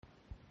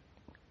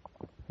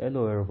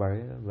Hello,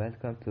 everybody.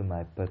 Welcome to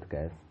my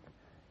podcast.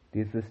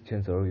 This is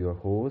Chinzo, your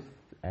host,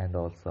 and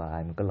also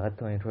I'm glad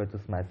to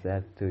introduce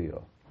myself to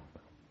you.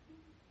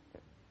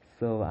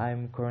 So,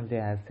 I'm currently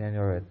a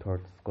senior at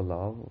Third School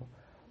of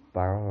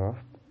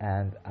Baroraft,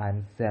 and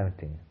I'm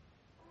 17.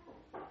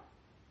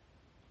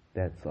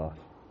 That's all.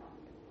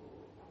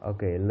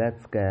 Okay,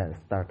 let's get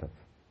started.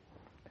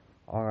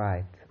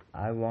 Alright,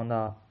 I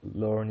wanna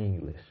learn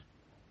English.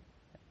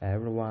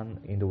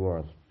 Everyone in the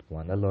world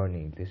wanna learn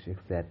English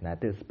except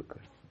native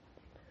speakers.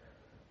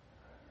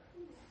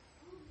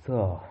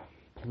 So,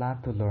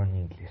 plan to learn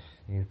English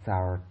is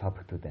our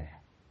topic today.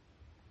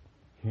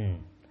 Hmm.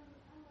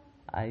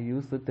 I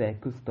used to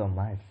accuse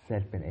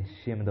myself and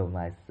ashamed of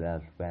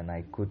myself when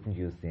I couldn't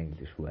use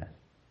English well.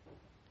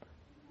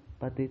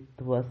 But it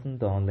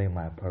wasn't only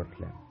my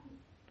problem.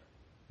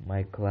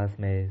 My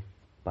classmates,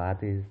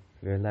 buddies,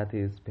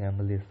 relatives,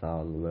 families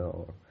all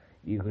were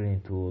eager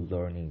to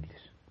learn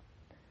English.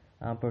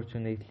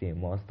 Unfortunately,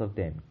 most of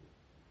them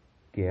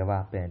gave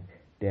up and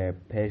their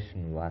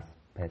passion was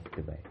passed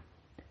away.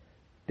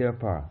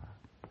 Therefore,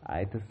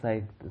 I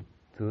decided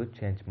to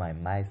change my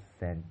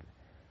mindset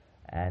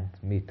and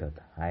method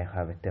I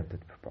have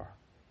attempted before.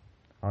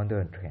 On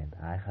the other hand,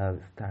 I have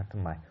started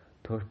my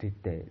 30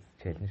 days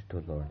challenge to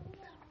learn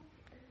English.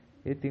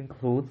 It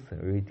includes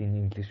reading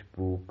English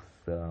books,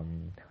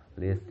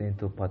 listening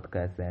to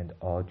podcasts and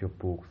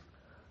audiobooks,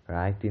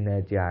 writing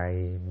a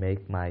diary,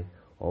 make my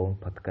own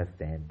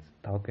podcast, and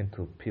talking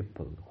to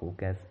people who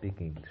can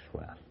speak English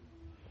well.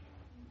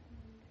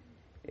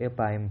 If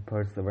I'm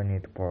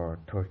persevering for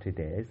 30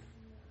 days,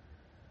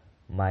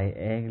 my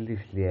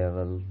English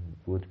level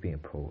would be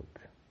improved.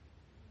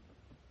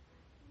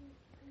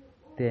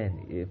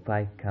 Then, if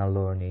I can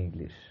learn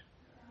English,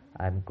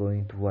 I'm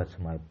going to watch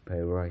my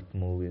favorite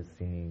movies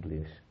in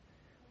English,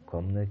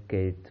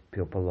 communicate with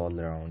people all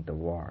around the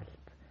world,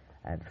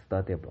 and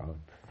study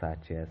abroad,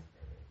 such as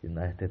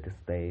United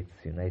States,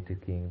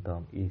 United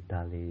Kingdom,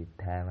 Italy,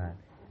 Taiwan,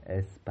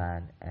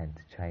 Spain, and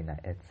China,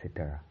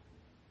 etc.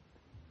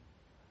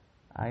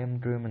 I am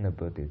dreaming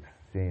about it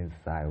since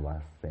I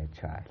was a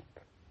child.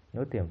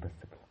 Not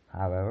impossible.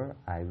 However,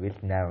 I will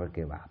never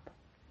give up.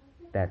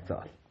 That's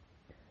all.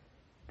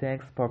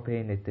 Thanks for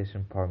paying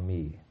attention for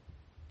me.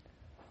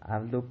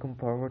 I'm looking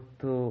forward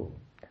to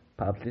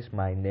publish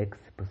my next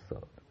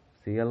episode.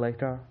 See you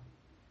later.